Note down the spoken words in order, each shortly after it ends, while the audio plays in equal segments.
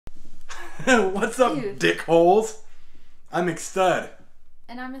What's up, dickholes? I'm McStud.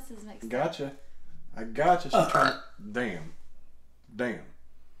 And I'm Mrs. McStud. Gotcha. I gotcha. She's trying to... Damn.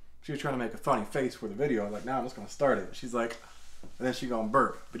 She was trying to make a funny face for the video. I'm like, nah, I'm just going to start it. She's like... And then she gonna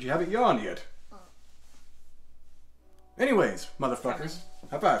burp. But you haven't yawned yet. Anyways, motherfuckers.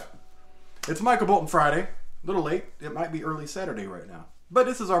 High five. It's Michael Bolton Friday. A little late. It might be early Saturday right now. But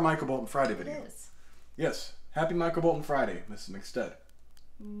this is our Michael Bolton Friday video. It is. Yes. Happy Michael Bolton Friday, Mrs. McStud.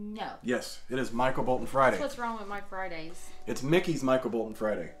 No. Yes, it is Michael Bolton Friday. That's what's wrong with my Fridays. It's Mickey's Michael Bolton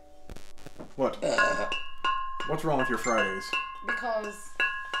Friday. What? What's wrong with your Fridays? Because...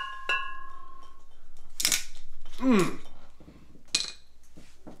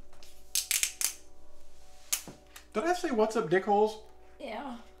 Did I say what's up, dickholes?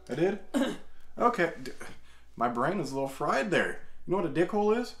 Yeah. I did? Okay. My brain is a little fried there. You know what a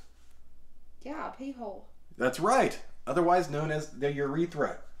dickhole is? Yeah, a pee hole. That's right. Otherwise known as the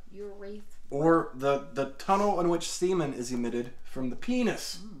urethra. Urethra. Or the tunnel in which semen is emitted from the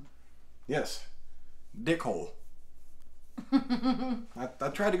penis. Yes. Dickhole. I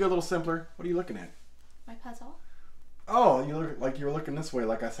tried to go a little simpler. What are you looking at? My puzzle? Oh, you look like you were looking this way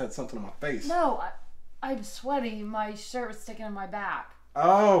like I said something on my face. No, I'm sweating. My shirt was sticking in my back.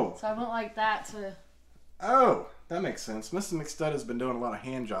 Oh. So I went like that to... Oh, that makes sense. Mrs. McStud has been doing a lot of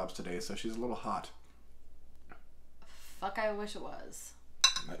hand jobs today, so she's a little hot. Fuck, I wish it was.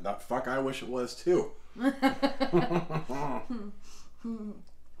 Fuck, I wish it was too.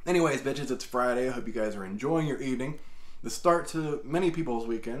 Anyways, bitches, it's Friday. I hope you guys are enjoying your evening. The start to many people's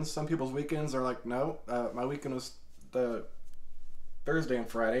weekends. Some people's weekends are like, no, my weekend was the Thursday and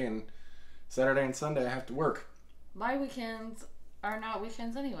Friday, and Saturday and Sunday I have to work. My weekends are not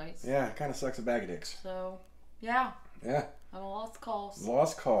weekends anyways. Yeah, it kind of sucks a bag of dicks. So, yeah. Yeah. I'm a lost cause.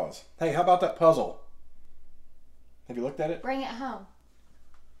 Lost cause. Hey, how about that puzzle? Have you looked at it? Bring it home.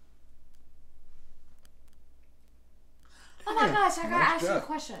 Oh my gosh, I gotta ask you a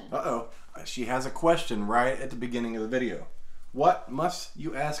question. Uh-oh. She has a question right at the beginning of the video. What must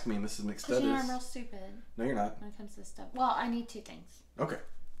you ask me, Mrs. McStud? Because you know I'm real stupid. No, you're not. When it comes to this stuff. Well, I need two things. Okay.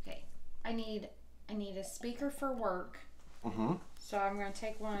 Okay. I need a speaker for work. Mm-hmm. So I'm going to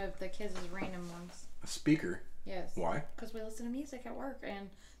take one of the kids' random ones. A speaker? Yes. Why? Because we listen to music at work, and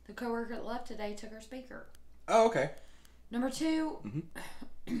the coworker that left today took her speaker. Oh, okay. Number two,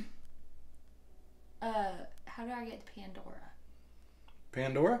 Mm-hmm. how do I get to Pandora?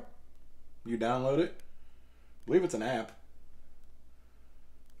 Pandora? You download it? I believe it's an app.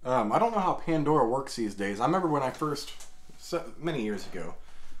 I don't know how Pandora works these days. I remember when I first, many years ago,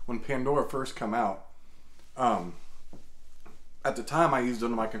 when Pandora first come out, at the time I used it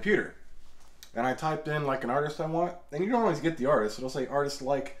on my computer. And I typed in like an artist I want, and you don't always get the artist. It'll say artist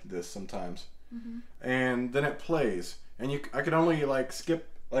like this sometimes. Mm-hmm. And then it plays. And I could only like skip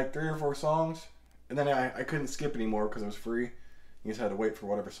like 3 or 4 songs, and then I couldn't skip anymore because it was free. You just had to wait for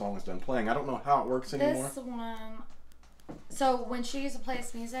whatever song was done playing. I don't know how it works anymore. This one, so when she used to play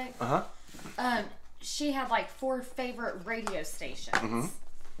this music, she had like 4 favorite radio stations. Mm-hmm.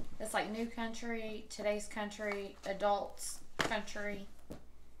 It's like New Country, Today's Country, Adults Country.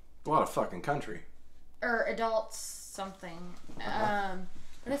 A lot of fucking country. Or Adults something.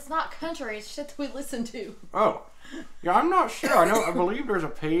 But it's not country, it's shit that we listen to. Oh. Yeah, I'm not sure. I believe there's a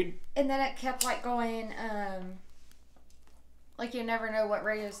paid... And then it kept like going, like you never know what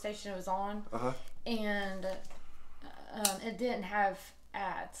radio station it was on. Uh-huh. And it didn't have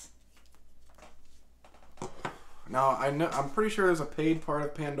ads. Now, I'm pretty sure there's a paid part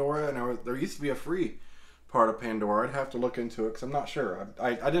of Pandora, and there used to be a free part of Pandora. I'd have to look into it, because I'm not sure.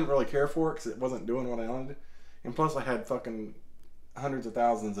 I didn't really care for it, because it wasn't doing what I wanted. And plus, I had fucking hundreds of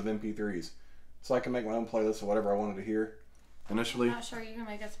thousands of MP3s. So I can make my own playlist of whatever I wanted to hear initially. I'm not sure you can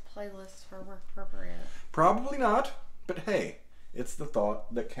make us a playlist for work appropriate. Probably not, but hey, it's the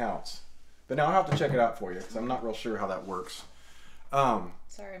thought that counts. But now I'll have to check it out for you, because I'm not real sure how that works.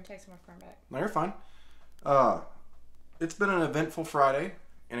 Sorry, I'm texting my friend back. No, you're fine. It's been an eventful Friday,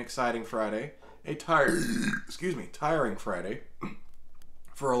 an exciting Friday, a tiring Friday.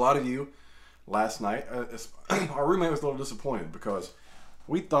 For a lot of you, last night, our roommate was a little disappointed because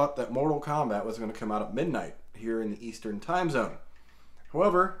we thought that Mortal Kombat was going to come out at midnight here in the Eastern time zone.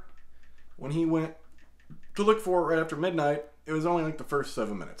 However, when he went to look for it right after midnight, it was only like the first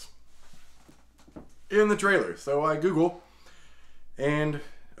 7 minutes in the trailer. So I Google, and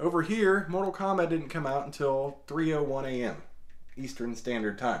over here, Mortal Kombat didn't come out until 3:01 a.m. Eastern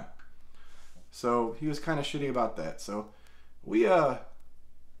Standard Time. So he was kind of shitty about that. So we he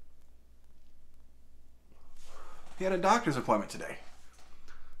had a doctor's appointment today.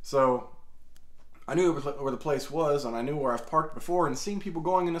 So I knew where the place was, and I knew where I've parked before and seen people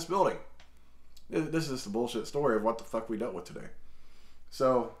going in this building. This is just a bullshit story of what the fuck we dealt with today.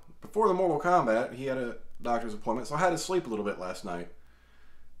 So, before the Mortal Kombat, he had a doctor's appointment, so I had to sleep a little bit last night.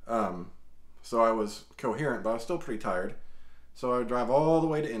 So I was coherent, but I was still pretty tired. So I would drive all the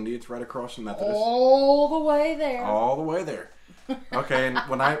way to Indy. It's right across from Methodist. All the way there. All the way there. Okay, and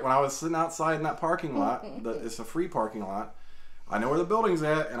when I was sitting outside in that parking lot, it's a free parking lot, I know where the building's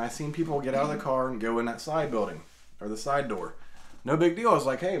at, and I seen people get out of the car and go in that side building, or the side door. No big deal. I was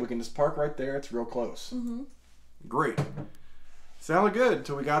like, hey, we can just park right there. It's real close. Mm-hmm. Great. Sounded good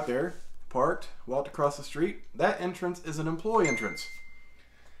until we got there, parked, walked across the street. That entrance is an employee entrance.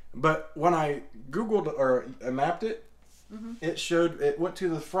 But when I Googled or I mapped it, mm-hmm. It went to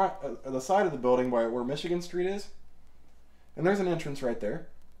the front, the side of the building where Michigan Street is. And there's an entrance right there.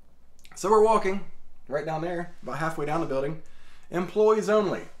 So we're walking right down there, about halfway down the building. Employees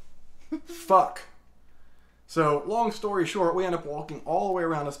only. Fuck. So, long story short, we end up walking all the way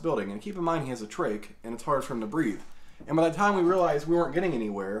around this building. And keep in mind, he has a trach, and it's hard for him to breathe. And by the time we realized we weren't getting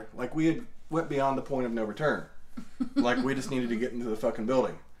anywhere, like we had went beyond the point of no return. Like we just needed to get into the fucking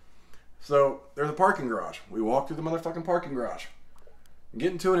building. So, there's a parking garage. We walked through the motherfucking parking garage.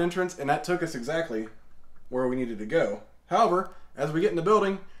 Get into an entrance, and that took us exactly where we needed to go. However, as we get in the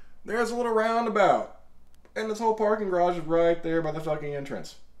building, there's a little roundabout. And this whole parking garage is right there by the fucking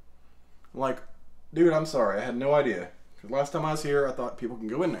entrance. I'm like, dude, I'm sorry. I had no idea. Because last time I was here, I thought people can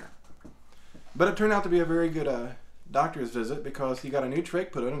go in there. But it turned out to be a very good doctor's visit because he got a new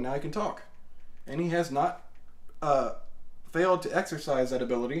trach put in and now he can talk. And he has not failed to exercise that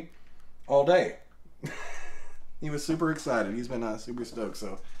ability all day. He was super excited. He's been super stoked.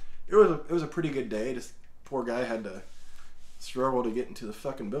 So it was a pretty good day. This poor guy had to struggle to get into the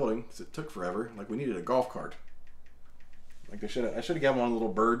fucking building because it took forever. Like we needed a golf cart. Like I should have got one of the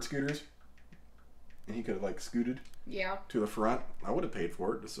little bird scooters, and he could have like scooted to the front. I would have paid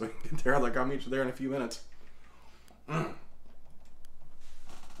for it just so he could get there. Like I'll meet you there in a few minutes. The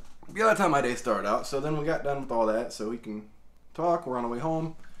other time my day started out, so then we got done with all that, so we can talk. We're on our way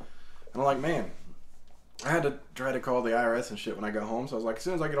home, and I'm like, man, I had to try to call the IRS and shit when I got home. So I was like, as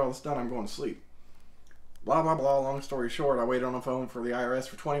soon as I get all this done, I'm going to sleep. Blah, blah, blah. Long story short, I waited on the phone for the IRS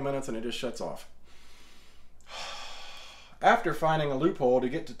for 20 minutes and it just shuts off. After finding a loophole to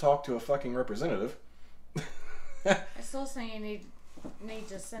get to talk to a fucking representative. I still say you need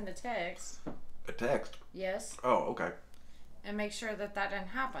to send a text. A text? Yes. Oh, okay. And make sure that didn't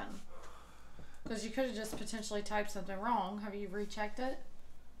happen. Because you could have just potentially typed something wrong. Have you rechecked it?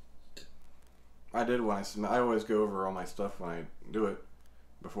 I did when I submit. I always go over all my stuff when I do it.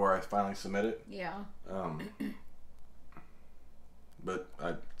 Before I finally submit it. Yeah. But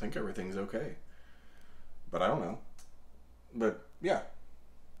I think everything's okay. But I don't know. But, yeah.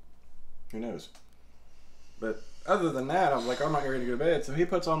 Who knows? But other than that, I'm like, I'm not ready to go to bed. So he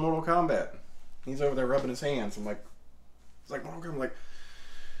puts on Mortal Kombat. He's over there rubbing his hands. I'm like, it's like, Mortal Kombat. I'm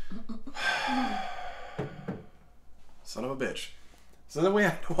like, son of a bitch. So then we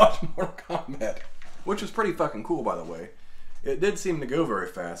had to watch Mortal Kombat. Which was pretty fucking cool, by the way. It did seem to go very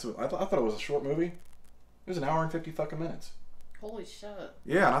fast. I thought it was a short movie. It was an hour and 50 fucking minutes. Holy shit.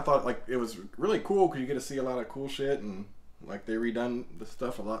 Yeah, and I thought like it was really cool because you get to see a lot of cool shit and like they redone the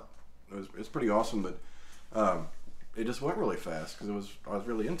stuff a lot. It was pretty awesome, but it just went really fast because I was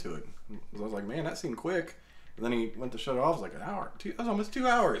really into it. I was like, man, that seemed quick. And then he went to shut it off. It was like an hour. That was almost 2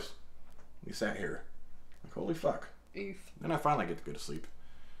 hours. We sat here. Like, holy fuck. Oof. Then I finally get to go to sleep.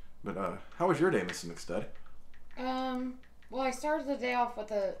 But how was your day, Mrs. McStud? Well, I started the day off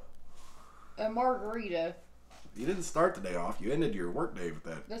with a margarita. You didn't start the day off. You ended your work day with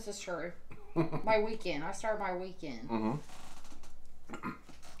that. This is true. My weekend. I started my weekend. Mm-hmm.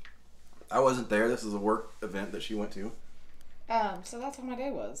 I wasn't there. This is a work event that she went to. So that's what my day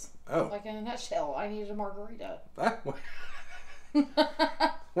was. Oh. Like in a nutshell, I needed a margarita.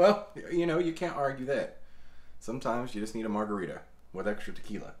 Well, you can't argue that. Sometimes you just need a margarita with extra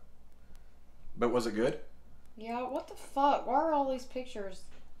tequila. But was it good? Yeah, what the fuck? Why are all these pictures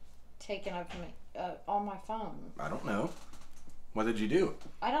taken of me on my phone? I don't know. What did you do?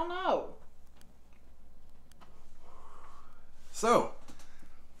 I don't know. So,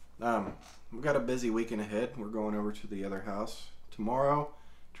 we've got a busy weekend ahead. We're going over to the other house tomorrow.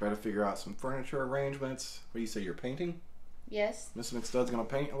 Try to figure out some furniture arrangements. What do you say, you're painting? Yes. Mrs. McStud's going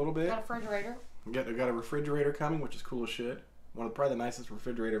to paint a little bit. Got a refrigerator. I got a refrigerator coming, which is cool as shit. Probably the nicest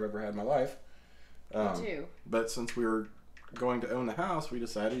refrigerator I've ever had in my life. Me too. But since we were going to own the house, we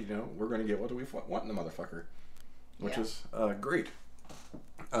decided, we're going to get what do we want in the motherfucker. Which is great.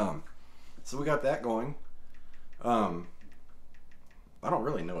 So we got that going. I don't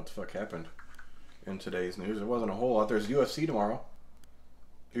really know what the fuck happened in today's news. There wasn't a whole lot. There's UFC tomorrow.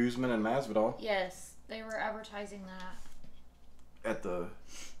 Usman and Masvidal. Yes, they were advertising that. At the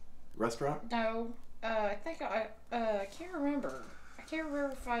restaurant? No, I think I can't remember. I can't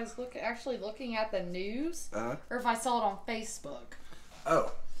remember if I was actually looking at the news or if I saw it on Facebook.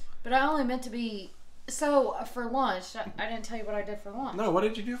 Oh. But I only meant to be... So, for lunch, I didn't tell you what I did for lunch. No, what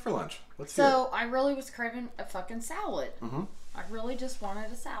did you do for lunch? Let's hear it. I really was craving a fucking salad. Mm-hmm. I really just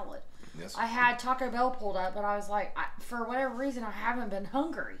wanted a salad. Yes. I had Taco Bell pulled up, but I was like, for whatever reason, I haven't been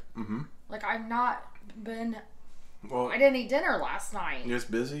hungry. Mm-hmm. Like, I've not been... Well, I didn't eat dinner last night. You're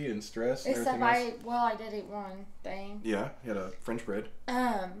just busy and stressed and Except everything else? I did eat one thing. Yeah, you had a French bread.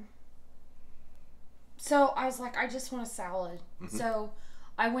 So I was like, I just want a salad. Mm-hmm. So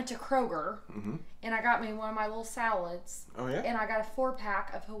I went to Kroger, and I got me one of my little salads. Oh, yeah? And I got a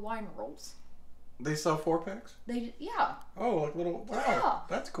 4-pack of Hawaiian rolls. They sell 4-packs? Yeah. Oh, like little... Wow, yeah.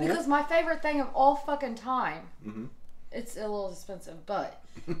 That's cool. Because my favorite thing of all fucking time, it's a little expensive, but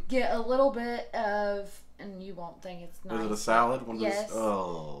get a little bit of... And you won't think it's nice. Is it a salad? Yes.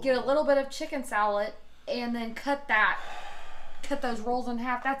 Oh. Get a little bit of chicken salad and then cut those rolls in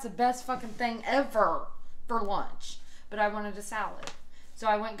half. That's the best fucking thing ever for lunch. But I wanted a salad. So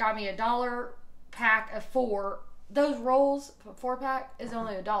I went and got me $1 pack of 4. Those rolls, 4-pack, is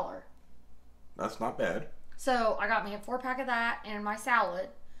only $1. That's not bad. So I got me a 4-pack of that and my salad.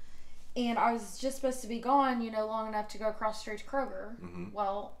 And I was just supposed to be gone, long enough to go across the street to Kroger. Mm-hmm.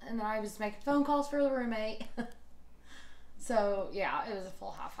 Well, and then I was making phone calls for the roommate. So, yeah, it was a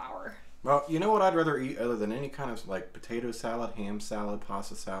full half hour. Well, you know what I'd rather eat other than any kind of, like, potato salad, ham salad,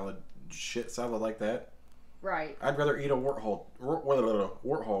 pasta salad, shit salad like that? Right. I'd rather eat a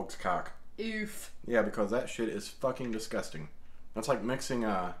warthog's cock. Oof. Yeah, because that shit is fucking disgusting. That's like mixing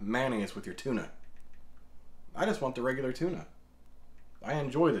mayonnaise with your tuna. I just want the regular tuna. I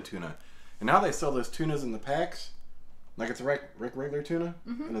enjoy the tuna. And now they sell those tunas in the packs. Like it's a regular tuna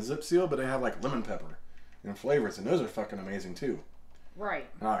in a zip seal, but they have like lemon pepper and flavors. And those are fucking amazing too. Right.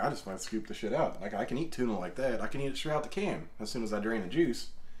 And I just want to scoop the shit out. Like I can eat tuna like that. I can eat it straight out the can as soon as I drain the juice.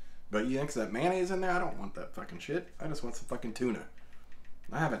 But you think that mayonnaise in there? I don't want that fucking shit. I just want some fucking tuna.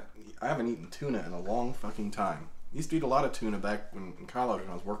 I haven't eaten tuna in a long fucking time. I used to eat a lot of tuna back in college when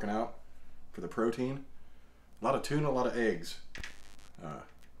I was working out for the protein. A lot of tuna, a lot of eggs.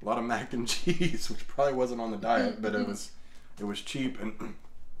 A lot of mac and cheese, which probably wasn't on the diet, but it was cheap, and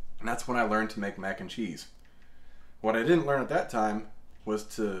that's when I learned to make mac and cheese. What I didn't learn at that time was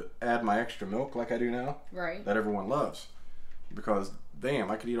to add my extra milk like I do now, right? That everyone loves, because damn,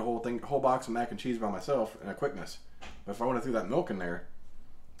 I could eat a whole box of mac and cheese by myself in a quickness. But if I would have threw that milk in there,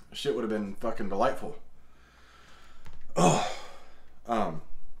 shit would have been fucking delightful. Oh,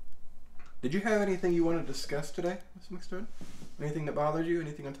 did you have anything you want to discuss today, Ms. McStud? Anything that bothered you?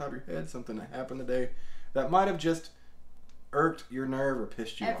 Anything on top of your head? Something that happened today that might have just irked your nerve or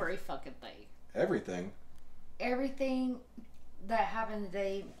pissed you off? Every fucking thing. Everything? Everything that happened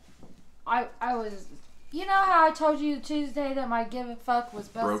today. I was... You know how I told you Tuesday that my give a fuck was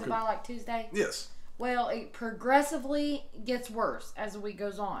busted by like Tuesday? Yes. Well, it progressively gets worse as the week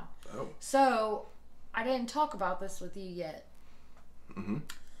goes on. Oh. So, I didn't talk about this with you yet. Mm-hmm.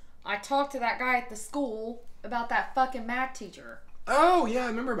 I talked to that guy at the school about that fucking math teacher. Oh, yeah, I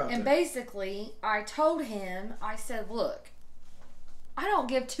remember about that. And basically, I told him, I said, look, I don't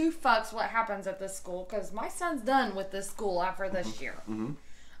give 2 fucks what happens at this school because my son's done with this school after this year. Mm-hmm.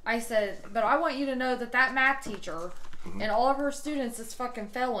 I said, but I want you to know that math teacher and all of her students is fucking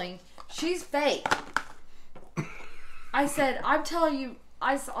failing. She's fake. I said, I'm telling you,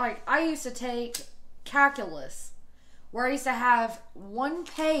 I used to take calculus where I used to have one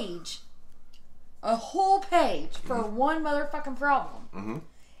page, a whole page for one motherfucking problem. Mm-hmm.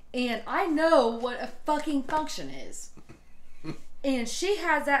 And I know what a fucking function is. And she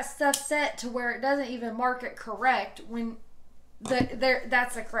has that stuff set to where it doesn't even mark it correct when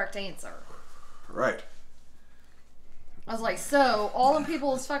that's the correct answer. Right. I was like, so all the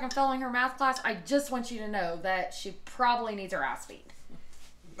people is fucking failing her math class, I just want you to know that she probably needs her ass beat.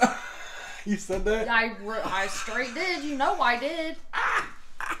 You said that? I straight did. You know I did.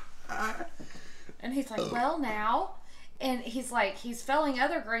 And he's like, well, now. And he's like, he's failing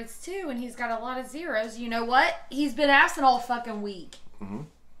other grades too, and he's got a lot of zeros. You know what? He's been absent all fucking week. Mm-hmm.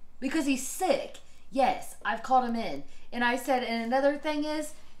 Because he's sick. Yes, I've called him in. And I said, and another thing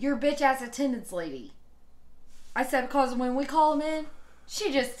is, your bitch-ass attendance lady. I said, because when we call him in,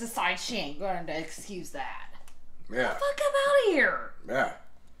 she just decides she ain't going to excuse that. Yeah. Fuck him out of here. Yeah.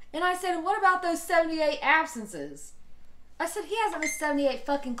 And I said, what about those 78 absences? I said, he hasn't missed 78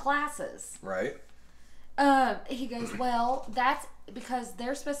 fucking classes. Right. He goes, well, that's because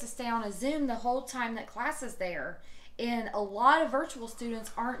they're supposed to stay on a Zoom the whole time that class is there. And a lot of virtual students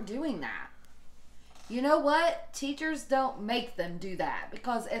aren't doing that. You know what? Teachers don't make them do that.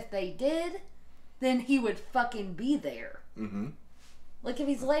 Because if they did, then he would fucking be there. Mm-hmm. Like if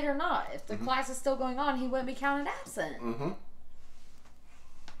he's late or not. If the class is still going on, he wouldn't be counted absent. Mm-hmm.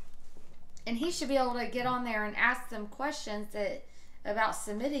 And he should be able to get on there and ask them questions about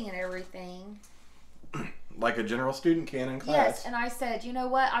submitting and everything. Like a general student can in class. Yes, and I said, you know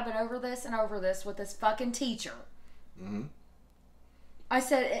what? I've been over this and over this with this fucking teacher. Mm-hmm. I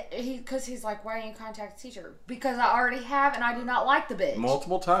said, because he's like, why didn't you contact the teacher? Because I already have, and I do not like the bitch.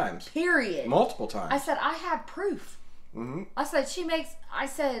 Multiple times. Period. Multiple times. I said, I have proof. Mm-hmm. I said,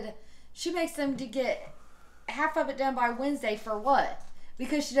 she makes them to get half of it done by Wednesday for what?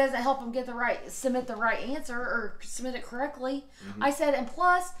 Because she doesn't help them submit the right answer or submit it correctly. Mm-hmm. I said, and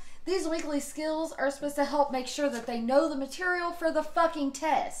plus, these weekly skills are supposed to help make sure that they know the material for the fucking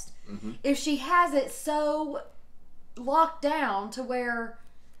test. Mm-hmm. If she has it so locked down to where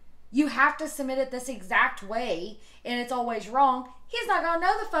you have to submit it this exact way and it's always wrong, he's not gonna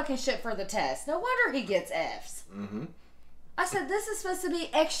know the fucking shit for the test. No wonder he gets F's. Mm-hmm. I said, this is supposed to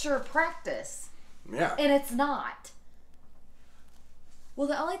be extra practice. Yeah. And it's not. Well,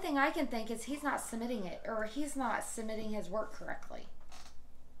 the only thing I can think is he's not submitting it, or he's not submitting his work correctly.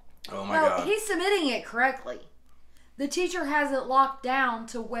 Oh my God. He's submitting it correctly. The teacher has it locked down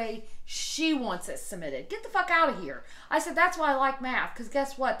to way she wants it submitted. Get the fuck out of here. I said, that's why I like math, because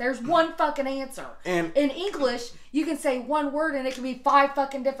guess what? There's one fucking answer. And in English, you can say one word and it can be 5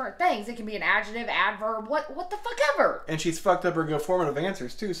 fucking different things. It can be an adjective, adverb, what the fuck ever. And she's fucked up her formative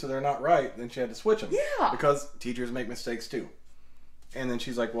answers too, so they're not right. Then she had to switch them. Yeah. Because teachers make mistakes too. And then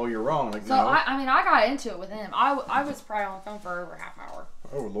she's like, well, you're wrong. Like, so, no. I got into it with him. I was probably on the phone for over half hour.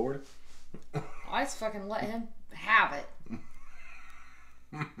 Oh, Lord. I just fucking let him have it.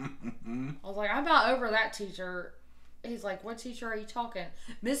 I was like, I'm about over that teacher. He's like, what teacher are you talking?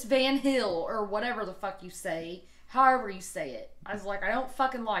 Miss Van Hill, or whatever the fuck you say. However you say it. I was like, I don't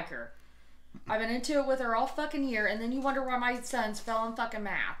fucking like her. I've been into it with her all fucking year, and then you wonder why my sons fell in fucking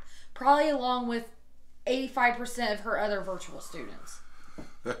math. Probably along with 85% of her other virtual students.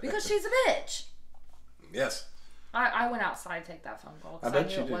 Because she's a bitch. Yes. I went outside to take that phone call because I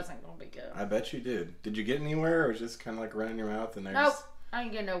knew it wasn't going to be good. I bet you did. Did you get anywhere, or was it just kind of like running your mouth? And nope. I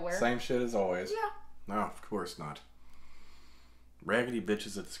didn't get nowhere. Same shit as always. Yeah. No, of course not. Raggedy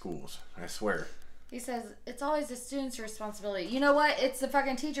bitches at the schools. I swear. He says, it's always the student's responsibility. You know what? It's the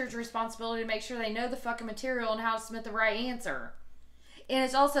fucking teacher's responsibility to make sure they know the fucking material and how to submit the right answer. And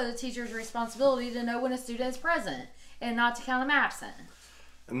it's also the teacher's responsibility to know when a student is present and not to count them absent.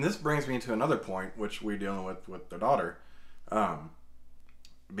 And this brings me to another point, which we're dealing with the daughter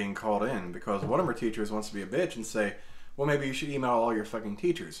being called in, because one of her teachers wants to be a bitch and say, well, maybe you should email all your fucking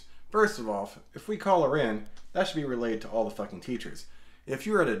teachers. First of all, if we call her in, that should be relayed to all the fucking teachers. If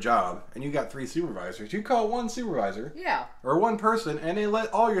you're at a job and you got 3 supervisors, you call one supervisor. Yeah. Or one person, and they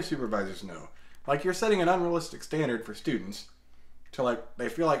let all your supervisors know. Like, you're setting an unrealistic standard for students to, like, they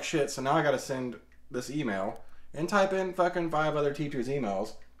feel like shit, so now I gotta send this email and type in fucking 5 other teachers'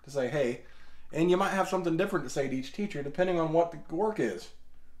 emails to say, hey, and you might have something different to say to each teacher depending on what the work is.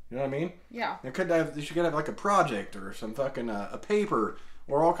 You know what I mean? Yeah. You could have like a project or some fucking a paper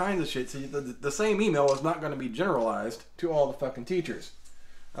or all kinds of shit. So the same email is not going to be generalized to all the fucking teachers.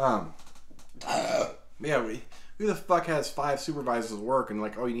 Yeah, who the fuck has 5 supervisors at work and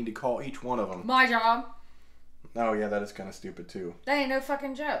like, oh, you need to call each one of them? My job. Oh yeah, that is kind of stupid too. That ain't no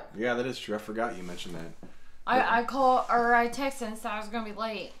fucking joke. Yeah, that is true. I forgot you mentioned that. I texted and said I was going to be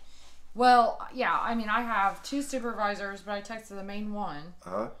late. Well, yeah, I mean, I have 2 supervisors, but I texted the main one.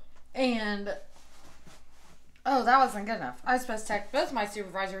 And, oh, that wasn't good enough. I was supposed to text both my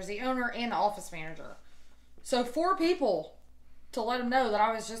supervisors, the owner and the office manager. So 4 people to let them know that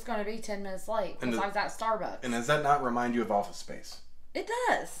I was just going to be 10 minutes late because I was at Starbucks. And does that not remind you of Office Space? It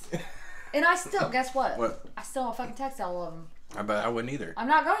does. And I still, guess what? What? I still don't fucking text all of them. I bet I wouldn't either. I'm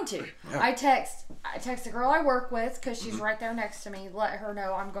not going to. Yeah. I text the girl I work with because she's right there next to me. Let her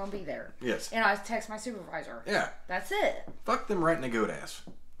know I'm going to be there. Yes. And I text my supervisor. Yeah. That's it. Fuck them right in the goat ass.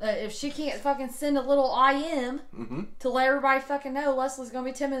 If she can't fucking send a little IM to let everybody fucking know Leslie's going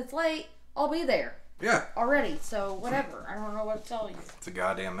to be 10 minutes late, I'll be there. Yeah. Already. So, whatever. I don't know what to tell you. It's a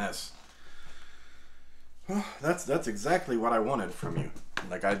goddamn mess. Well, that's exactly what I wanted from you.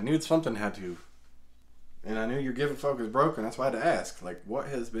 Like, I knew something had to... And I knew your giving focus broken. That's why I had to ask. Like, what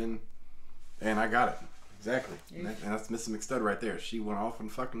has been... And I got it. Exactly. And that's Mrs. McStud right there. She went off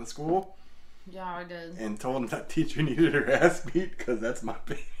and fucking the school. Yeah, I did. And told him that teacher needed her ass beat because that's my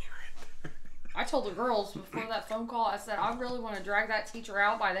baby right there. I told the girls before that phone call, I said, I really want to drag that teacher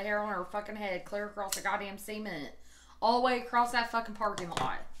out by the hair on her fucking head, clear across the goddamn cement. all the way across that fucking parking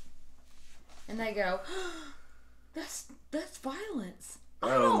lot. And they go, that's violence. I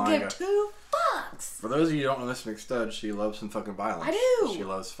don't give two fucks. For those of you who don't know this McStud, she loves some fucking violence. I do. She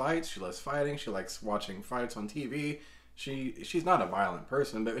loves fights. She loves fighting. She likes watching fights on TV. She's not a violent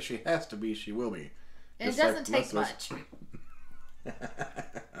person, but if she has to be, she will be. It doesn't take much.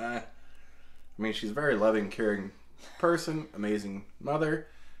 I mean, she's a very loving, caring person, amazing mother.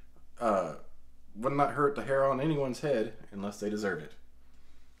 Would not hurt the hair on anyone's head unless they deserve it.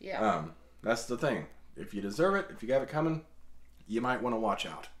 Yeah. That's the thing. If you deserve it, if you got it coming, you might want to watch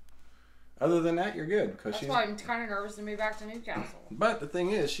out. Other than that, you're good. That's why I'm kind of nervous to move back to Newcastle. But the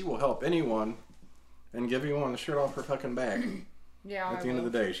thing is, she will help anyone and give anyone the shirt off her fucking back. Yeah. At the end of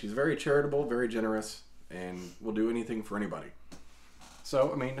the day, she's very charitable, very generous, and will do anything for anybody.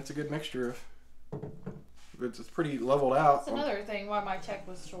 So, I mean, it's a good mixture of. It's pretty leveled out. That's another thing why my check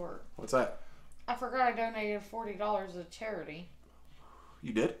was short. What's that? I forgot I donated $40 to charity.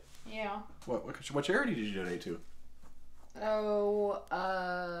 You did? Yeah. What charity did you donate to? Oh,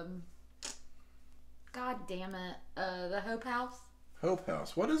 God damn it. The Hope House. Hope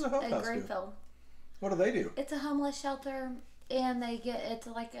House. What does a Hope House Greenfield. do? What do they do? It's a homeless shelter, and they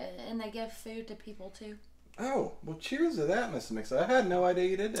give food to people too. Oh, well, cheers to that, Mr. Mix. I had no idea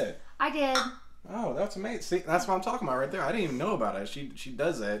you did that. I did. Oh, that's amazing. See, that's what I'm talking about right there. I didn't even know about it. She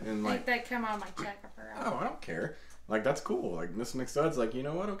does that, and I think they come out of my check. I forgot. Oh, I don't care. Like, that's cool. Like, Mr. McStud's like, you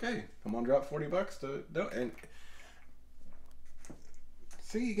know what? Okay, I'm gonna drop $40 to do, and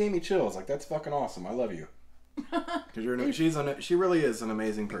see, you gave me chills. Like, that's fucking awesome. I love you. Because she really is an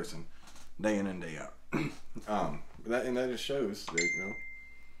amazing person, day in and day out. That just shows that, you know,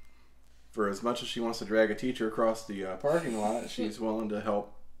 for as much as she wants to drag a teacher across the parking lot, she's willing to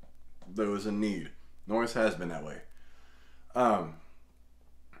help those in need. Always has been that way.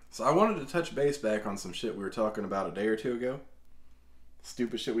 So I wanted to touch base back on some shit we were talking about a day or two ago.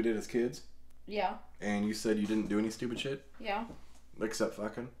 Stupid shit we did as kids. Yeah. And you said you didn't do any stupid shit? Yeah. Except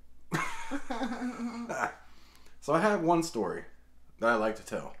fucking. So I have one story that I like to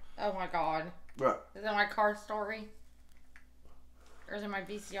tell. Oh my god. What? Is it my car story? Or is it my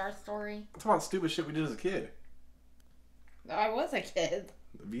VCR story? It's about stupid shit we did as a kid. I was a kid.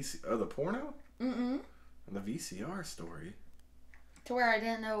 The porno? Mm-mm. The VCR story. To where I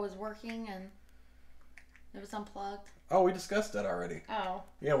didn't know it was working and it was unplugged. Oh, we discussed that already. Oh.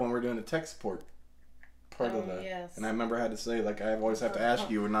 Yeah, when we were doing the tech support part of the. Yes. And I remember I had to say, like, I always have to ask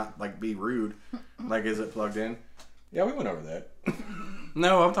you and not, like, be rude. Like, is it plugged in? Yeah, we went over that.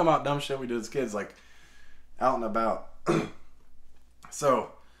 No, I'm talking about dumb shit we did as kids, like, out and about.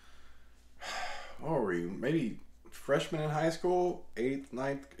 So, what were we? Maybe freshman in high school,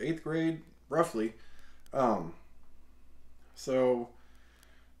 8th grade, roughly. So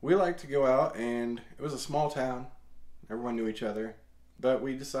we liked to go out, and it was a small town. Everyone knew each other. But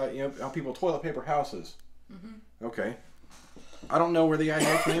we decided, you know, how people toilet paper houses. Mm-hmm. Okay. I don't know where the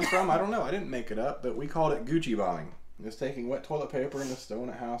idea came from. I don't know. I didn't make it up, but we called it Gucci bombing. Just taking wet toilet paper and just throwing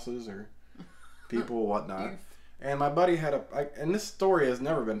at houses or people or whatnot. And my buddy had and this story has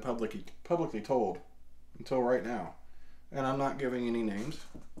never been publicly told until right now. And I'm not giving any names.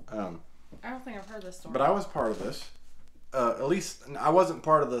 I don't think I've heard this story. But I was part of this. At least I wasn't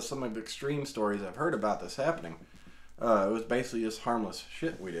part of some of the extreme stories I've heard about this happening. It was basically just harmless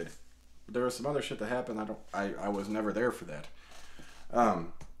shit we did. There was some other shit that happened. I was never there for that.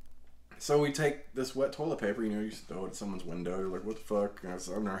 So we take this wet toilet paper. You know, you throw it at someone's window. You're like, what the fuck? And it's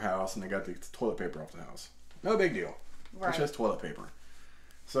in their house, and they got the toilet paper off the house. No big deal. Right. It's just toilet paper.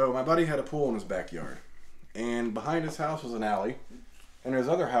 So my buddy had a pool in his backyard, and behind his house was an alley, and there's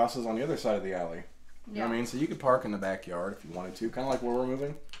other houses on the other side of the alley. You know what I mean? So you could park in the backyard if you wanted to, kind of like where we're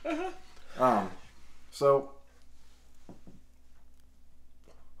moving. So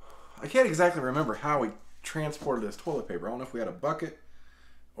I can't exactly remember how we transported this toilet paper. I don't know if we had a bucket,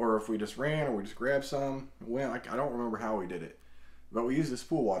 or if we just ran, or we just grabbed some. I don't remember how we did it, but we used this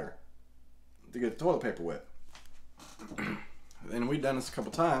pool water to get the toilet paper wet. And we'd done this a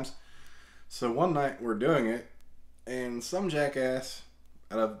couple times. So one night we're doing it, and some jackass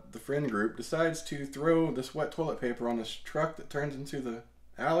out of the friend group decides to throw this wet toilet paper on this truck that turns into the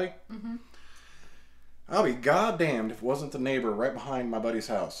alley. Mm-hmm. I'll be goddamned if it wasn't the neighbor right behind my buddy's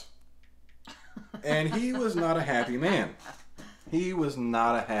house. And he was not a happy man. He was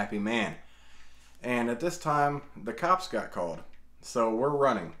not a happy man. And at this time, the cops got called. So we're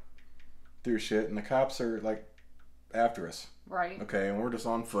running through shit, and the cops are like after us. Right. Okay, and we're just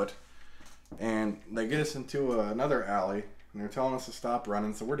on foot. And they get us into another alley, and they're telling us to stop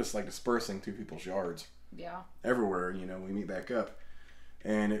running, so we're just like dispersing through people's yards. Yeah. Everywhere, you know, we meet back up.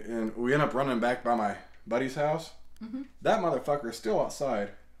 And we end up running back by my buddy's house, Mm-hmm. That motherfucker is still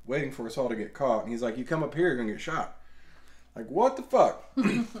outside waiting for us all to get caught. And he's like, you come up here, you're going to get shot. Like, what the fuck?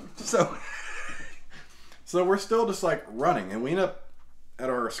 So we're still just like running. And we end up at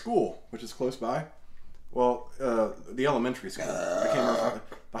our school, which is close by. Well, the elementary school. I can't remember.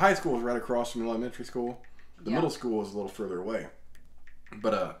 The high school is right across from the elementary school. The middle school is a little further away.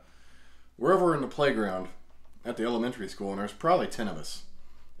 But we're over in the playground at the elementary school, and there's probably 10 of us.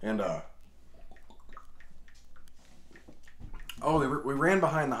 And we ran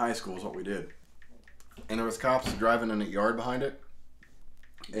behind the high school is what we did. And there was cops driving in the yard behind it.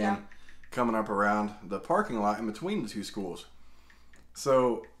 And coming up around the parking lot in between the two schools.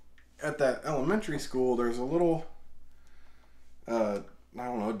 So at that elementary school, there's a little,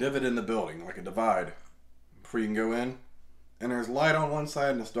 divot in the building, like a divide, before you can go in. And there's light on one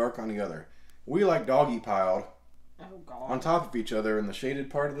side and it's dark on the other. We like doggy piled on top of each other in the shaded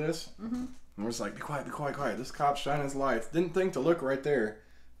part of this. Mm-hmm. And we're just like, be quiet, be quiet, quiet. This cop's shining his lights. Didn't think to look right there.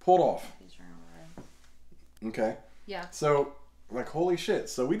 Pulled off. Okay. Yeah. So, like, holy shit.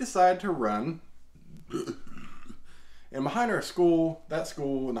 So we decided to run. And behind our school, that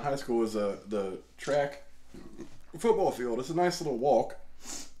school and the high school is the track football field. It's a nice little walk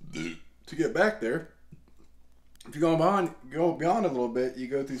to get back there. If you go beyond a little bit, you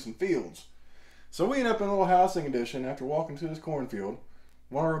go through some fields. So we end up in a little housing addition after walking to this cornfield.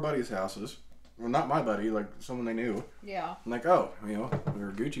 One of our buddies' houses. Well, not my buddy, like someone they knew. Yeah. I'm like, oh, we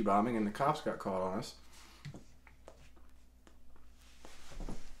were Gucci bombing and the cops got caught on us.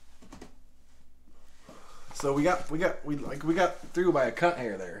 So we got through by a cunt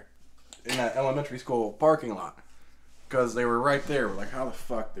hair there in that elementary school parking lot because they were right there. We're like, how the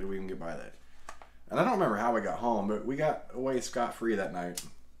fuck did we even get by that? And I don't remember how we got home, but we got away scot-free that night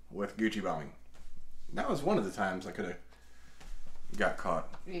with Gucci bombing. That was one of the times I could have got caught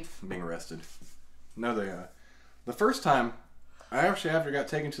being arrested. No, the first time I actually got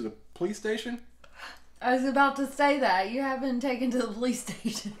taken to the police station. I was about to say that. You have been taken to the police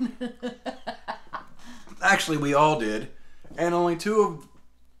station. Actually, we all did. And only two of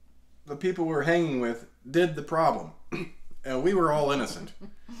the people we were hanging with did the problem. And we were all innocent.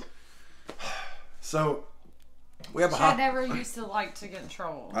 So, we have I never used to like to get in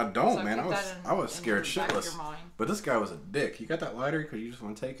trouble. I don't, so man. I was scared shitless. But this guy was a dick. You got that lighter? Because you just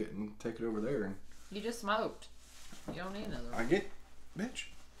want to take it and take it over there. And you just smoked. You don't need another one. I get... Bitch.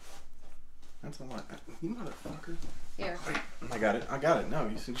 That's a lot. You motherfucker. Here. I got it. No,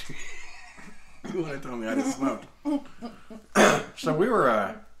 you said you want to tell me I just smoked. So we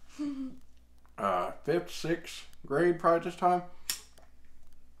were 5th, 6th grade probably this time.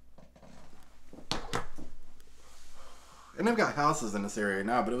 And they've got houses in this area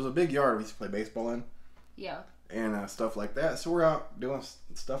now, but it was a big yard we used to play baseball in. Yeah. And stuff like that. So we're out doing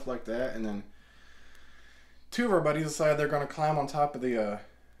stuff like that, and then two of our buddies decide they're going to climb on top of the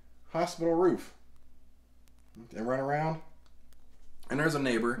hospital roof and run around. And there's a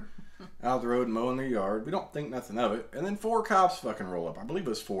neighbor out the road mowing their yard. We don't think nothing of it. And then 4 cops fucking roll up. I believe it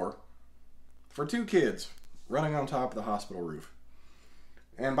was 4. For 2 kids running on top of the hospital roof.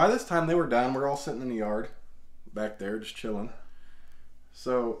 And by this time they were done. We're all sitting in the yard back there just chilling.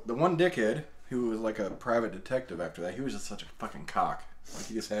 So the one dickhead who was like a private detective after that, he was just such a fucking cock. Like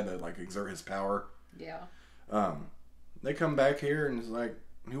he just had to like exert his power. Yeah. They come back here and it's like,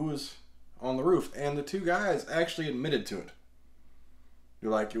 who was on the roof? And the 2 guys actually admitted to it. They're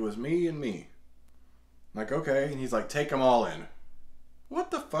like, it was me and me. I'm like, okay. And he's like, take them all in.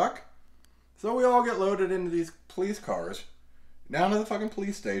 What the fuck? So we all get loaded into these police cars. Down to the fucking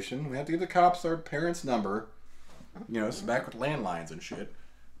police station. We have to give the cops our parents' number. You know, it's back with landlines and shit.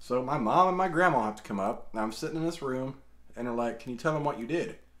 So my mom and my grandma have to come up. And I'm sitting in this room. And they're like, can you tell them what you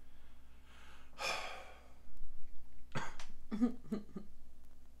did?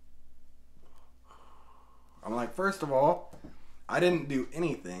 I'm like, first of all, I didn't do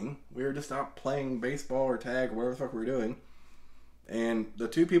anything. We were just out playing baseball or tag or whatever the fuck we were doing. And the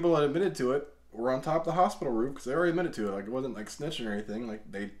 2 people that admitted to it were on top of the hospital roof because they already admitted to it. Like, it wasn't like snitching or anything.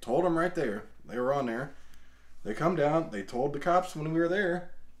 Like, they told them right there. They were on there. They come down. They told the cops when we were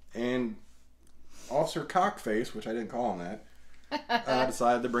there. And Officer Cockface, which I didn't call him that,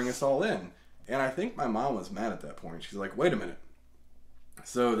 decided to bring us all in. And I think my mom was mad at that point. She's like, wait a minute.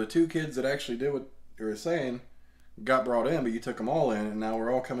 So the 2 kids that actually did what you were saying got brought in, but you took them all in, and now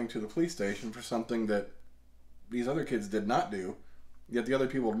we're all coming to the police station for something that these other kids did not do, yet the other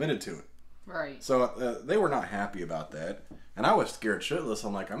people admitted to it. Right. So they were not happy about that, and I was scared shitless.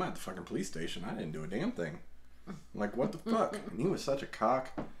 I'm like, I'm at the fucking police station. I didn't do a damn thing. I'm like, what the fuck? And he was such a cock.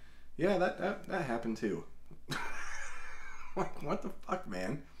 Yeah, that happened too. Like, what the fuck,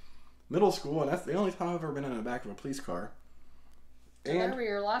 man? middle school, and that's the only time I've ever been in the back of a police car. And that'll be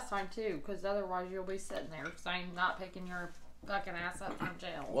your last time too, because otherwise you'll be sitting there saying not picking your fucking ass up from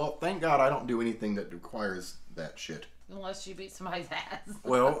jail. Well, thank God I don't do anything that requires that shit. Unless you beat somebody's ass.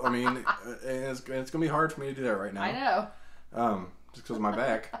 Well, I mean, it's gonna be hard for me to do that right now. I know. Just because of my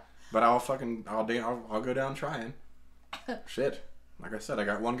back, but I'll go down trying. Shit, like I said, I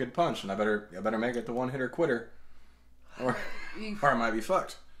got one good punch, and I better make it the one hitter quitter, or I might be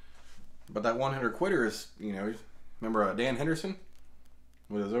fucked. But that one hitter quitter is, remember Dan Henderson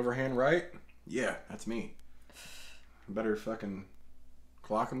with his overhand right? Yeah, that's me. Better fucking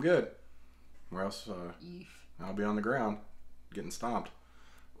clock him good, or else I'll be on the ground getting stomped.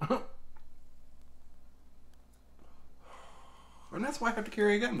 And that's why I have to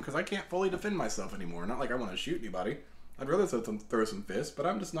carry a gun, because I can't fully defend myself anymore. Not like I want to shoot anybody. I'd rather throw some fists, but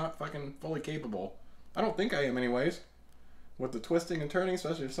I'm just not fucking fully capable. I don't think I am anyways. With the twisting and turning,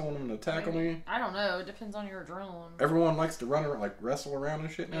 especially if someone would tackle me. I don't know. It depends on your adrenaline. Everyone likes to run around, like wrestle around and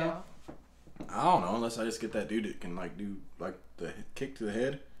shit now. Yeah. I don't know, unless I just get that dude that can do the kick to the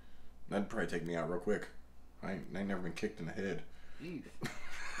head. That'd probably take me out real quick. I ain't never been kicked in the head.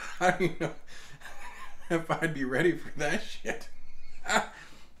 I don't know if I'd be ready for that shit.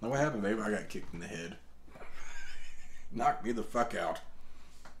 What happened, babe? I got kicked in the head. Knocked me the fuck out.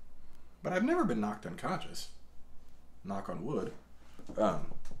 But I've never been knocked unconscious. Knock on wood.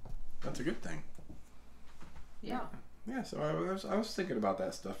 That's a good thing. Yeah. Yeah, so I was thinking about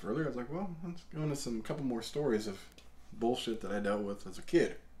that stuff earlier. I was like, well, let's go into couple more stories of bullshit that I dealt with as a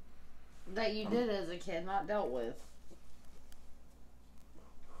kid. That you did as a kid, not dealt with.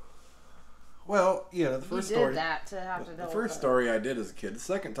 Well, yeah, the first story. You did that to have to deal with the first story I did as a kid. The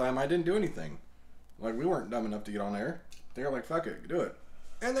second time, I didn't do anything. Like, we weren't dumb enough to get on there. They were like, fuck it, do it.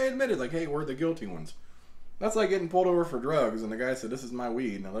 And they admitted, like, hey, we're the guilty ones. That's like getting pulled over for drugs, and the guy said, this is my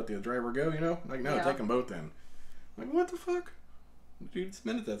weed, and I let the driver go, Like, no, take them both in. Like, what the fuck? Dude, just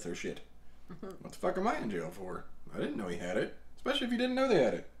admitted that's their shit. What the fuck am I in jail for? I didn't know he had it. Especially if you didn't know they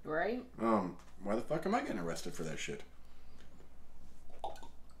had it. Right? Why the fuck am I getting arrested for that shit?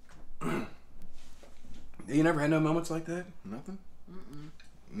 You never had no moments like that? Nothing? Mm-mm.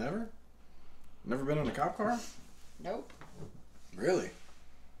 Never? Never been in a cop car? Nope. Really?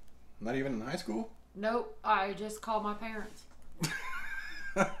 Not even in high school? Nope. I just called my parents.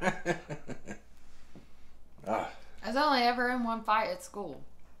 I was only ever in one fight at school.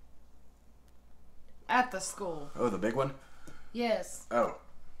 At the school. Oh, the big one? Yes. Oh.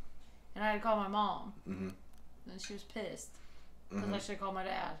 And I had to call my mom. Mm-hmm. And she was pissed. Because I should have called my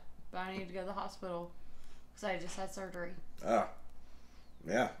dad. But I needed to go to the hospital. Because I just had surgery. Ah.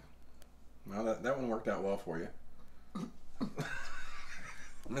 Yeah. Well, that one worked out well for you.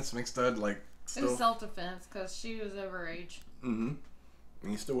 Miss McStud, still... It was self-defense because she was overage. Mm-hmm.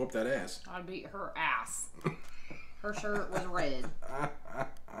 And you still whooped that ass. I beat her ass. Her shirt was red.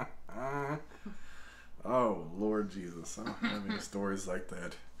 Oh, Lord Jesus. I don't have any stories like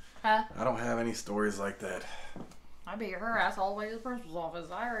that. Huh? I don't have any stories like that. I beat her ass all the way to the principal's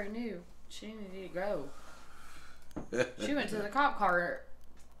office. I already knew. She needed to go. She went to the cop car,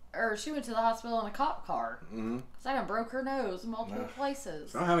 or she went to the hospital in a cop car. Mm-hmm. Because I done broke her nose in multiple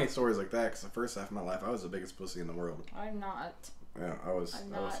places. I don't have any stories like that because the first half of my life I was the biggest pussy in the world. I'm not. Yeah, I was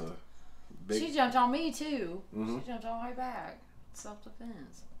a big... She jumped on me too. Mm-hmm. She jumped on my back.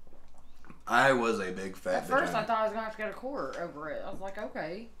 Self-defense. I was a big fat At first vagina. I thought I was going to have to go to court over it. I was like,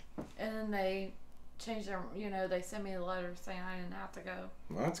 okay. And then they changed their, they sent me a letter saying I didn't have to go.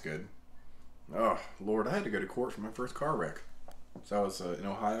 Well, that's good. Oh, Lord, I had to go to court for my first car wreck. So I was in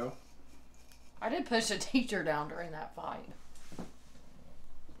Ohio. I did push a teacher down during that fight.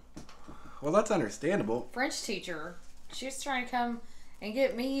 Well, that's understandable. French teacher. She was trying to come and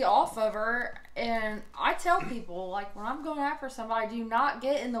get me off of her. And I tell people, when I'm going after somebody, do not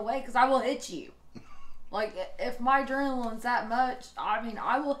get in the way because I will hit you. If my adrenaline's that much,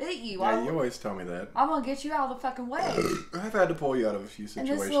 I will hit you. Yeah, you always tell me that. I'm going to get you out of the fucking way. I've had to pull you out of a few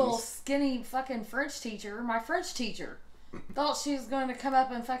situations. And this little skinny fucking French teacher, my French teacher, thought she was going to come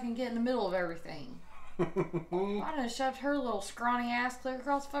up and fucking get in the middle of everything. I done shoved her little scrawny ass clear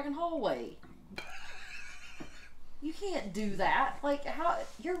across the fucking hallway. You can't do that. How?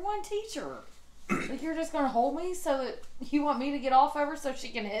 You're one teacher. You're just going to hold me so that you want me to get off of her so she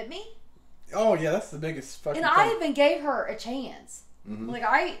can hit me? Oh, yeah, that's the biggest fucking thing. And I even gave her a chance. Mm-hmm.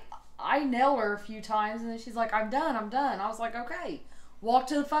 I nailed her a few times, and then she's like, I'm done. I was like, okay. Walk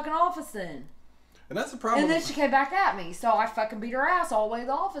to the fucking office then. And that's the problem. And then she came back at me, so I fucking beat her ass all the way to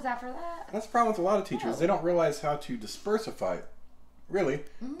the office after that. That's the problem with a lot of teachers. They don't realize how to disperse a fight. Really.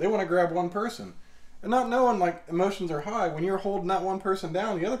 Mm-hmm. They want to grab one person. And not knowing, like, emotions are high. When you're holding that one person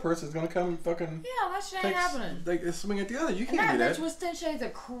down, the other person's going to come fucking... Yeah, that shit ain't happening. They swing at the other. You can't do that. And bitch was 10 shades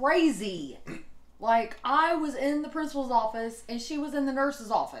of crazy. Like, I was in the principal's office, and she was in the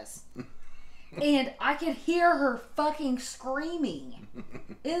nurse's office. And I could hear her fucking screaming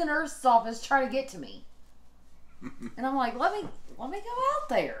in the nurse's office trying to get to me. And I'm like, let me go out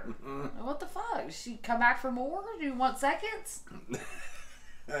there. What the fuck? She come back for more? Do you want seconds?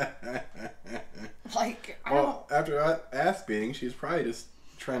 Like, after that ass beating, she was probably just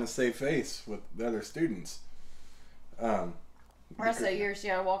trying to save face with the other students. The rest of the year, she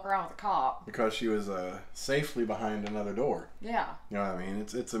had to walk around with a cop because she was safely behind another door. Yeah, you know what I mean.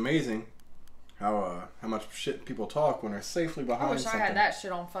 It's amazing how much shit people talk when they're safely behind. I wish something. I had that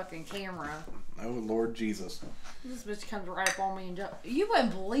shit on fucking camera. Oh Lord Jesus! This bitch comes right up on me and you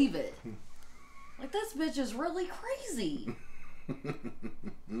wouldn't believe it. Like, this bitch is really crazy.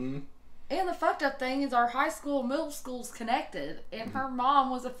 And the fucked up thing is our high school and middle school's connected, and her mom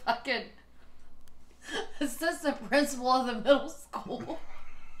was a fucking assistant principal of the middle school.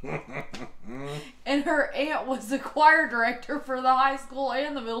 And her aunt was the choir director for the high school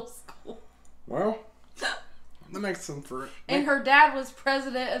and the middle school. Well, that makes some for it. And her dad was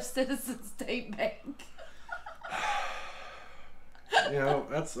president of Citizen State Bank. You know,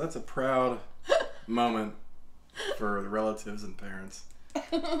 that's a proud moment for the relatives and parents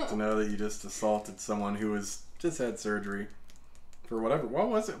to know that you just assaulted someone who was just had surgery for whatever. What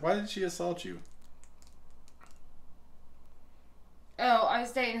was it? Why did she assault you? Oh, I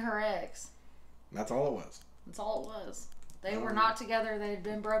was dating her ex. That's all it was. That's all it was. They were not together. They had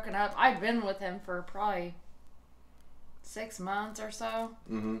been broken up. I'd been with him for probably 6 months or so.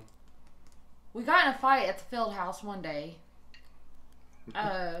 Mm-hmm. We got in a fight at the field house one day.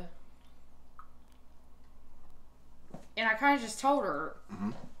 And I kind of just told her,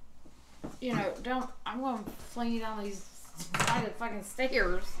 you know, I'm going to fling you down these flight of fucking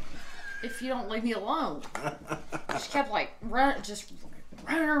stairs if you don't leave me alone. She kept like running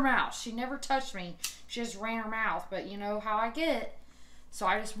her mouth. She never touched me. She just ran her mouth. But you know how I get. So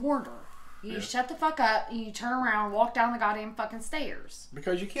I just warned her. You shut the fuck up and you turn around and walk down the goddamn fucking stairs.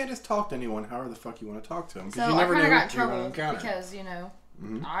 Because you can't just talk to anyone however the fuck you want to talk to them. So you never I kind of got in what you're gonna trouble encounter. because, you know,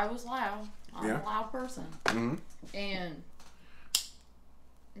 I was loud. I'm a loud person. Mm-hmm. And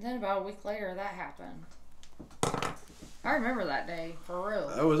then about a week later, that happened. I remember that day, for real.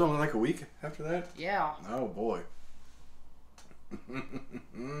 It was only like a week after that? Yeah. Oh, boy.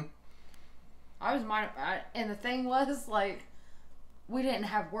 And the thing was, like, we didn't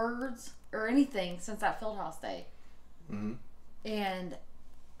have words or anything since that field house day. Mm-hmm. And,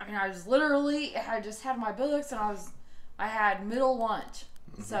 I mean, I just had my books and I had middle lunch.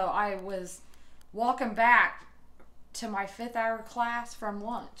 Mm-hmm. So I was walking back to my 5th hour class from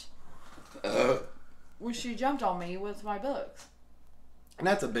lunch. When she jumped on me with my books. And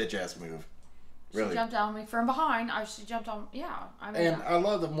that's a bitch ass move. Really. She jumped on me from behind. She jumped on, I mean, and I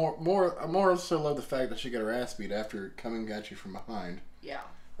love more so love the fact that she got her ass beat after coming at you from behind. Yeah.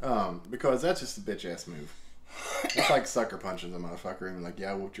 Because that's just a bitch ass move. It's like sucker punching the motherfucker and like,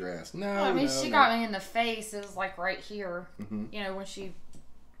 yeah, I whooped your ass. No, well, I mean, she got me in the face. It was like right here. Mm-hmm. You know, when she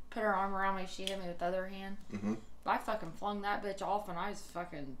put her arm around me, she hit me with the other hand. Mm-hmm. But I fucking flung that bitch off and I was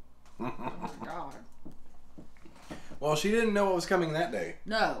fucking, oh my God. Well, she didn't know what was coming that day.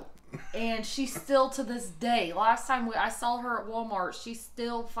 No. And she still, to this day, last time I saw her at Walmart, she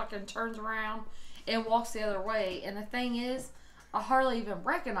still fucking turns around and walks the other way. And the thing is, I hardly even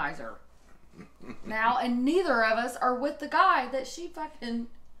recognize her now. And neither of us are with the guy that she fucking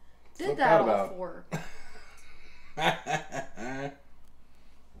did that all for.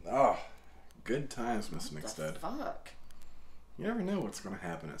 Oh, good times, Miss McStud. Fuck. You never know what's going to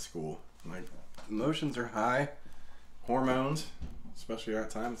happen at school. Like, emotions are high. Hormones, especially at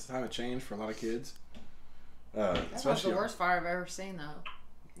time. It's a time of change for a lot of kids. That was the worst fight I've ever seen, though.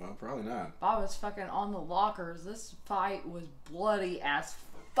 Well, probably not. I was fucking on the lockers. This fight was bloody as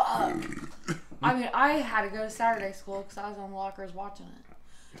fuck. I mean, I had to go to Saturday school because I was on the lockers watching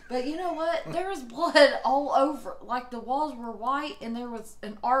it. But you know what? There was blood all over. Like, the walls were white, and there was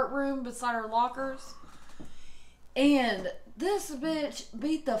an art room beside our lockers. And this bitch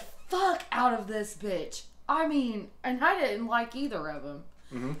beat the fuck out of this bitch. I mean, and I didn't like either of them.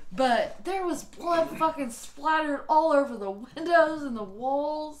 Mm-hmm. But there was blood fucking splattered all over the windows and the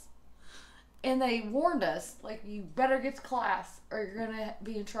walls. And they warned us, like, you better get to class or you're going to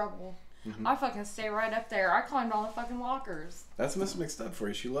be in trouble. Mm-hmm. I fucking stay right up there. I climbed on the fucking lockers. That's Miss McStud for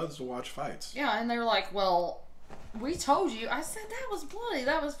you. She loves to watch fights. Yeah, and they're like, well, We told you. I said that was bloody.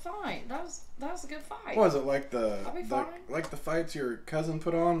 That was fine. That was a good fight. Was it like like the fights your cousin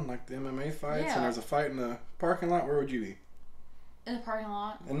put on, like the MMA fights? Yeah. And there's a fight in the parking lot. Where would you be? In the parking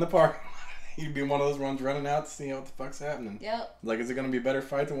lot. In the parking lot. You'd be one of those ones running out to see what the fuck's happening. Yep. Like, is it gonna be a better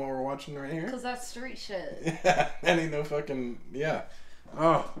fight than what we're watching right here? Because that's street shit. Yeah. That ain't no fucking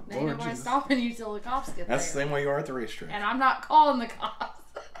Oh, ain't nobody stopping you till the cops get there. That's the same way you are at the racetrack. And I'm not calling the cops.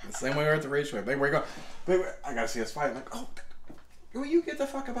 The same way we're at the racetrack. Babe, where you go? Babe, I gotta see us fight. I'm like, oh, will you get the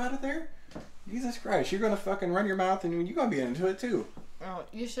fuck up out of there? Jesus Christ, you're gonna fucking run your mouth and you're gonna be into it too. Oh,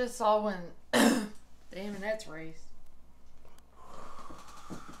 you should have saw when the M&T's race.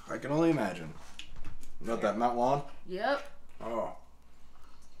 I can only imagine. You got that Mount Lawn? Yep. Oh.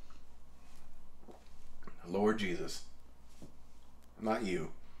 Lord Jesus. Not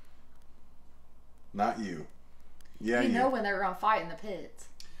you. Not you. Yeah, you know when they're gonna fight in the pits.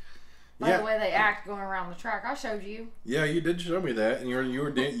 By the way they act going around the track. I showed you. Yeah, you did show me that, and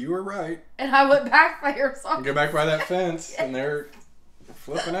you were right. And I went back there. So you go back by that fence, yes. And they're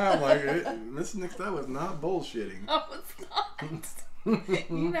flipping out like this. That was not bullshitting. No, it's not. You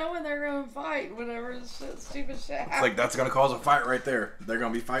know when they're gonna fight, whenever stupid shit happens. It's like that's gonna cause a fight right there. They're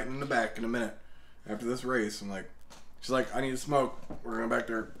gonna be fighting in the back in a minute after this race. I'm like, she's like, I need to smoke. We're going back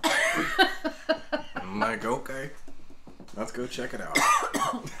there. I'm like, okay. Let's go check it out.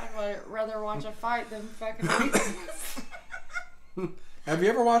 I'd rather watch a fight than fucking races. Have you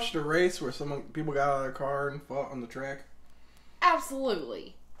ever watched a race where people got out of their car and fought on the track?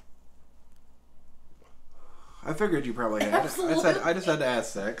 Absolutely. I figured you probably had. I just had to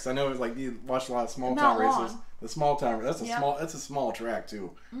ask that because I know it's like you watched a lot of small town races. The small town, that's a small track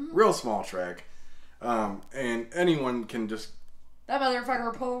too, real small track, and anyone can just. That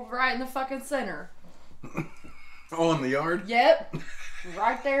motherfucker pulled right in the fucking center. Oh, in the yard? Yep.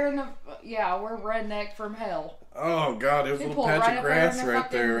 Right there in the... Yeah, we're redneck from hell. Oh, God. There's a little patch of grass right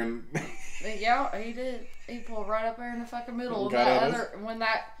there. And yeah, he did. He pulled right up there in the fucking middle of that other... When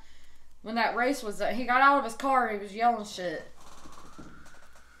that race was... He got out of his car and he was yelling shit.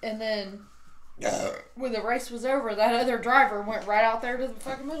 And then... when the race was over, that other driver went right out there to the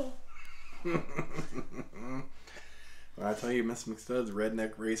fucking middle. I tell you, Miss McStud's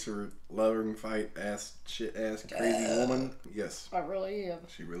redneck racer, loving fight, crazy woman. Yes. I really am.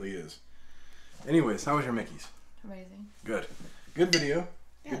 She really is. Anyways, how was your Mickey's? Amazing. Good. Good video.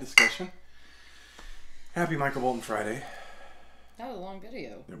 Yeah. Good discussion. Happy Michael Bolton Friday. That was a long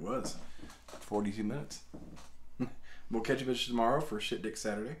video. It was. 42 minutes. We'll catch you bitches tomorrow for Shit Dick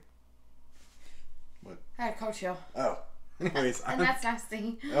Saturday. What? I had a coach show. Oh. Anyways, and that's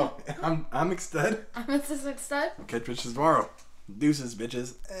nasty. Oh, I'm McStud. I'm Mrs. McStud. Catch bitches tomorrow. Deuces,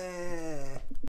 bitches.